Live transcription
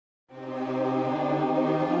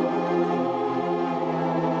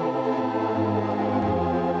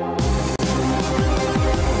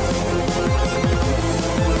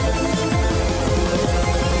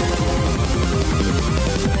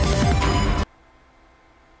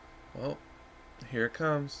Here it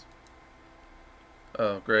comes.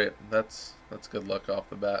 Oh, great. That's good luck off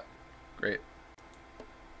the bat. Great.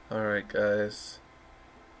 Alright, guys.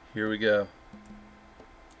 Here we go.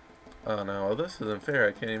 Oh no, well, this isn't fair.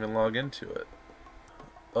 I can't even log into it.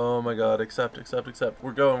 Oh my god, accept.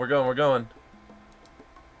 We're going.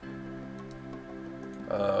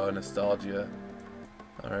 Oh, nostalgia.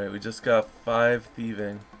 Alright, we just got 5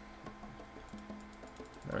 thieving.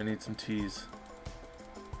 Now we need some teas.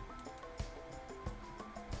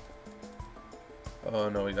 Oh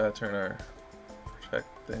no, we gotta turn our check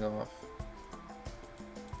thing off.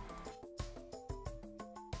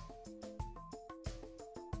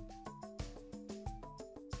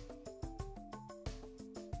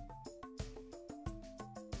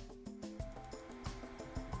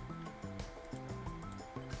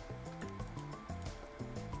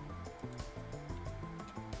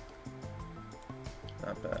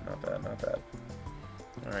 Not bad.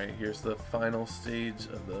 Alright, here's the final stage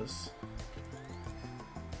of this.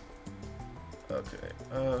 Okay.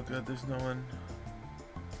 Oh, good, there's no one.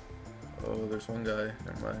 Oh, there's one guy.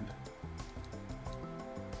 Never mind.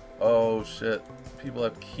 Oh, shit. People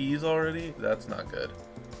have keys already? That's not good.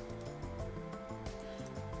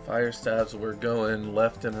 Fire staffs were going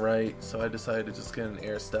left and right, so I decided to just get an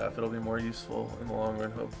air staff. It'll be more useful in the long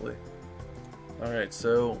run, hopefully. Alright,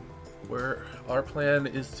 so our plan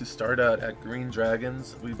is to start out at Green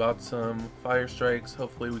Dragons. We bought some fire strikes.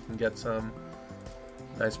 Hopefully we can get some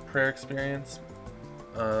nice prayer experience.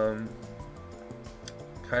 Kind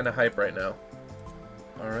of hype right now.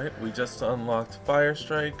 Alright, we just unlocked fire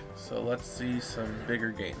strike, so let's see some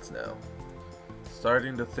bigger gains now.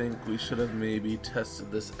 Starting to think we should have maybe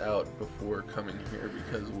tested this out before coming here,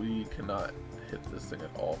 because we cannot hit this thing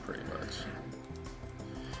at all pretty much.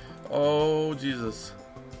 Oh Jesus.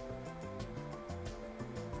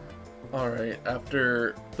 Alright,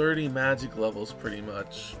 after 30 magic levels pretty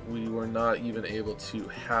much, we were not even able to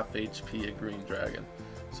half HP a green dragon.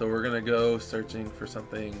 So we're gonna go searching for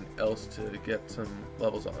something else to get some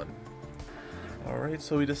levels on. Alright,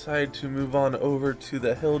 so we decided to move on over to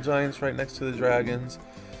the hill giants right next to the dragons.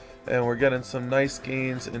 And we're getting some nice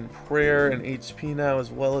gains in prayer and HP now,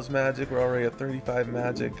 as well as magic. We're already at 35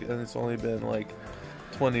 magic, and it's only been like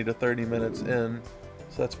 20 to 30 minutes in,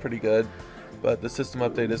 so that's pretty good. But the system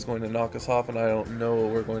update is going to knock us off, and I don't know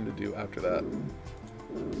what we're going to do after that.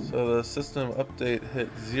 So the system update hit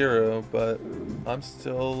 0, but I'm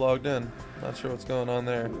still logged in. Not sure what's going on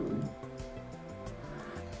there.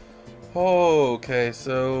 Oh, okay,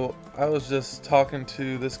 so I was just talking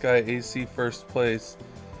to this guy, AC First Place.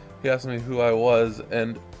 He asked me who I was,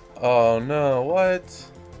 and oh no, what?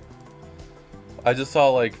 I just saw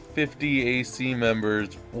like 50 AC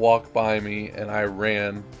members walk by me, and I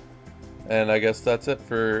ran. And I guess that's it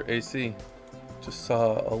for AC. Just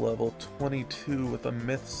saw a level 22 with a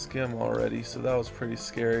myth skim already, so that was pretty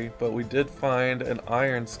scary. But we did find an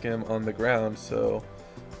iron skim on the ground, so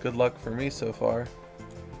good luck for me so far.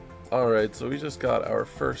 Alright, so we just got our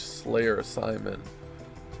first Slayer assignment.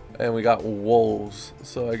 And we got wolves,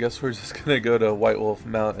 so I guess we're just gonna go to White Wolf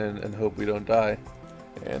Mountain and hope we don't die.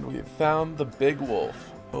 And we found the big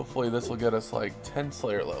wolf. Hopefully this will get us like 10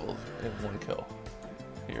 Slayer levels in one kill.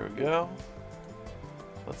 Here we go.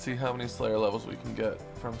 Let's see how many Slayer levels we can get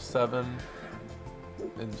from 7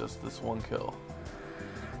 in just this one kill.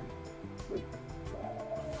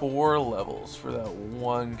 4 levels for that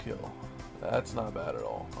one kill. That's not bad at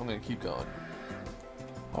all. I'm gonna keep going.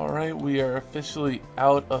 Alright, we are officially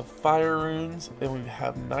out of fire runes, and we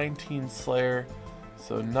have 19 Slayer,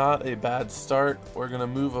 so not a bad start. We're gonna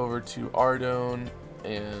move over to Ardone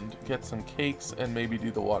and get some cakes and maybe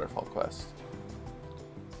do the waterfall quest.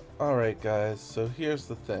 Alright guys, so here's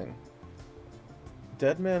the thing.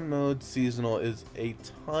 Deadman mode seasonal is a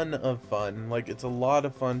ton of fun. Like, it's a lot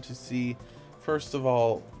of fun to see, first of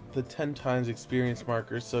all, the 10 times experience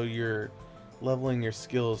marker, so you're leveling your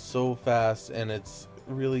skills so fast, and it's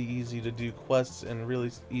really easy to do quests and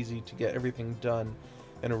really easy to get everything done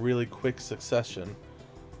in a really quick succession.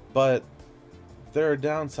 But there are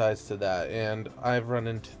downsides to that, and I've run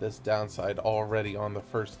into this downside already on the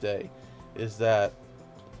first day, is that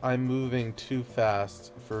I'm moving too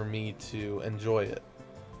fast for me to enjoy it.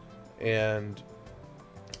 And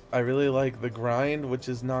I really like the grind, which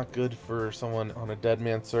is not good for someone on a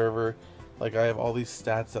Deadman server. Like, I have all these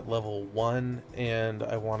stats at level 1 and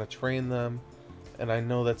I want to train them, and I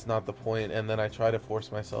know that's not the point, and then I try to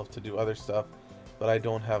force myself to do other stuff, but I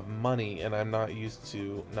don't have money, and I'm not used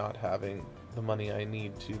to not having the money I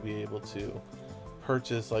need to be able to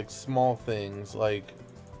purchase like small things, like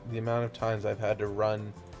the amount of times I've had to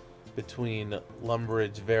run between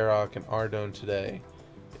Lumbridge, Varrock, and Ardone today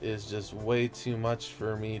is just way too much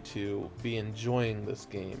for me to be enjoying this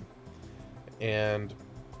game. And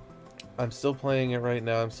I'm still playing it right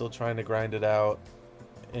now. I'm still trying to grind it out,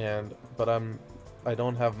 but I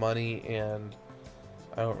don't have money, and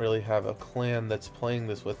I don't really have a clan that's playing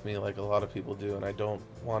this with me like a lot of people do, and I don't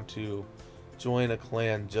want to join a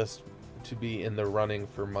clan just to be in the running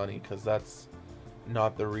for money, because that's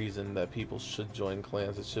not the reason that people should join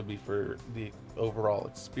clans. It should be for the overall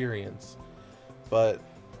experience. But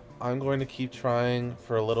I'm going to keep trying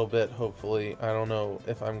for a little bit, hopefully. I don't know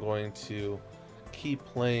if I'm going to keep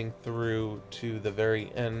playing through to the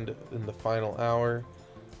very end in the final hour.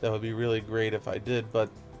 That would be really great if I did, but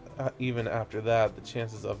even after that, the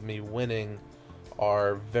chances of me winning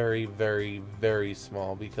are very, very, very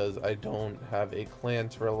small, because I don't have a clan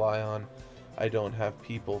to rely on. I don't have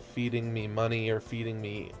people feeding me money or feeding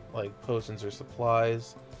me like potions or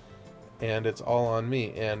supplies, and it's all on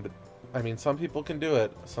me. And I mean, some people can do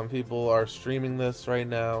it. Some people are streaming this right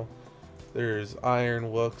now. There's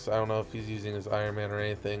Iron Wooks. I don't know if he's using his Iron Man or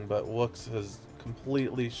anything, but Wooks has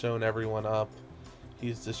completely shown everyone up.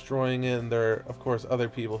 He's destroying it, and there are, of course, other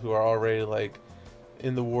people who are already like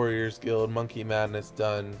in the Warriors Guild, Monkey Madness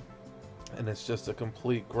done, and it's just a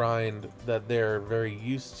complete grind that they're very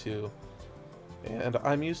used to. And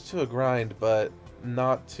I'm used to a grind, but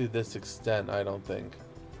not to this extent, I don't think.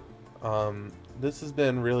 This has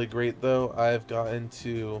been really great, though. I've gotten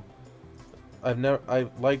to... I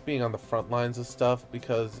like being on the front lines of stuff,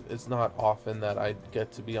 because it's not often that I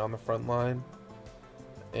get to be on the front line.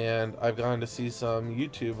 And I've gotten to see some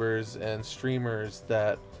YouTubers and streamers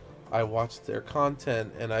that I watch their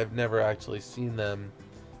content, and I've never actually seen them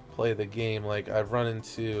play the game. Like, I've run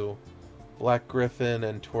into Black Griffin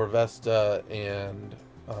and Torvesta, and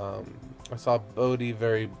I saw Bodhi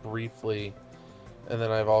very briefly, and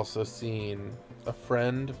then I've also seen a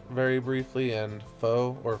friend very briefly, and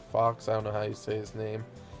Foe, or Fox, I don't know how you say his name.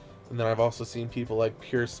 And then I've also seen people like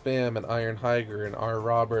Pure Spam and Iron Higer and R.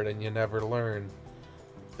 Robert and You Never Learn.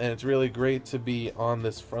 And it's really great to be on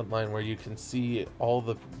this front line where you can see all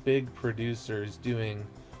the big producers doing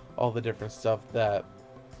all the different stuff that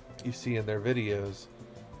you see in their videos.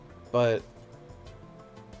 But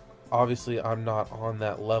obviously I'm not on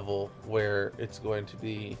that level where it's going to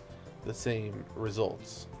be the same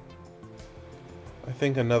results. I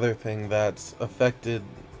think another thing that's affected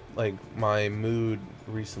like my mood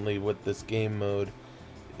recently with this game mode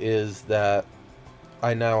is that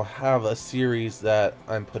I now have a series that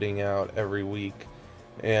I'm putting out every week,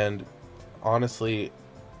 and honestly,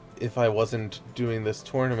 if I wasn't doing this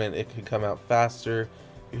tournament, it could come out faster,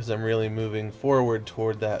 because I'm really moving forward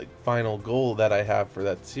toward that final goal that I have for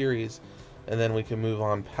that series, and then we can move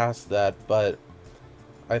on past that. But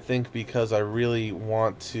I think because I really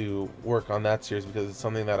want to work on that series, because it's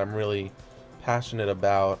something that I'm really passionate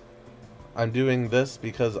about, I'm doing this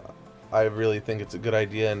because I really think it's a good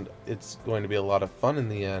idea, and it's going to be a lot of fun in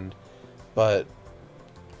the end. But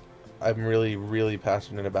I'm really, really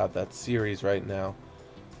passionate about that series right now.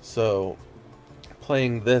 So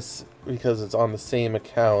playing this because it's on the same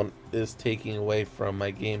account is taking away from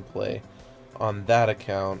my gameplay on that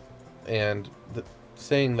account. And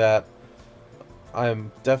saying that,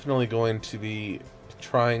 I'm definitely going to be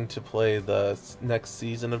trying to play the next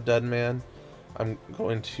season of Deadman. I'm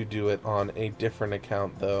going to do it on a different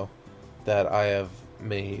account, though, that I have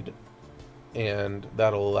made, and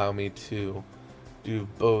that'll allow me to do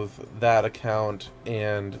both that account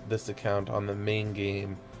and this account on the main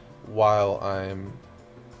game while I'm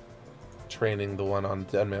training the one on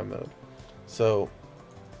Deadman mode. So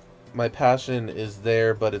my passion is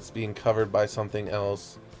there, but it's being covered by something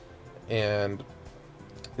else, and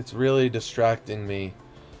it's really distracting me.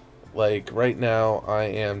 Like right now I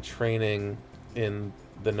am training in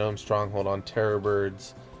the Gnome Stronghold on Terror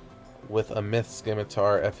Birds with a Myth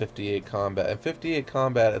Scimitar at 58 combat. And 58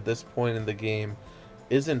 combat at this point in the game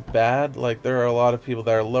isn't bad. Like, there are a lot of people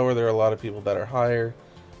that are lower, there are a lot of people that are higher.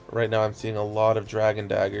 Right now I'm seeing a lot of Dragon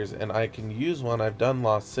Daggers, and I can use one. I've done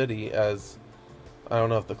Lost City, as I don't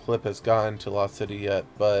know if the clip has gotten to Lost City yet,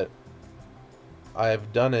 but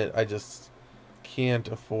I've done it. I just can't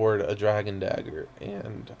afford a Dragon Dagger,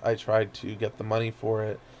 and I tried to get the money for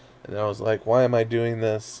it, and I was like, why am I doing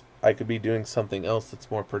this? I could be doing something else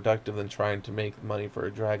that's more productive than trying to make money for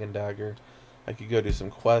a Dragon Dagger. I could go do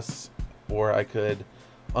some quests, or I could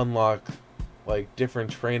unlock like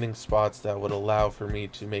different training spots that would allow for me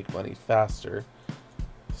to make money faster.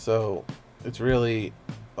 So it's really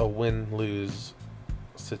a win-lose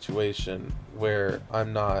situation where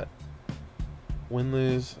I'm not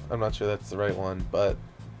win-lose, I'm not sure that's the right one, but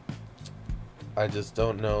I just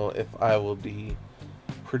don't know if I will be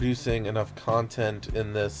producing enough content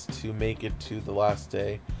in this to make it to the last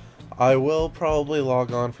day. I will probably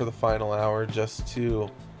log on for the final hour just to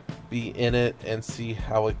be in it and see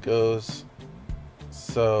how it goes.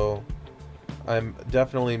 So I'm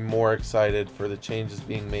definitely more excited for the changes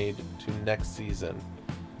being made to next season,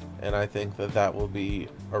 and I think that that will be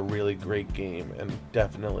a really great game, and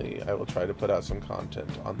definitely I will try to put out some content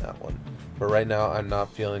on that one. But right now I'm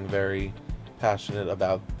not feeling very passionate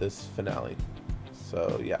about this finale.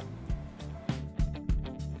 So yeah.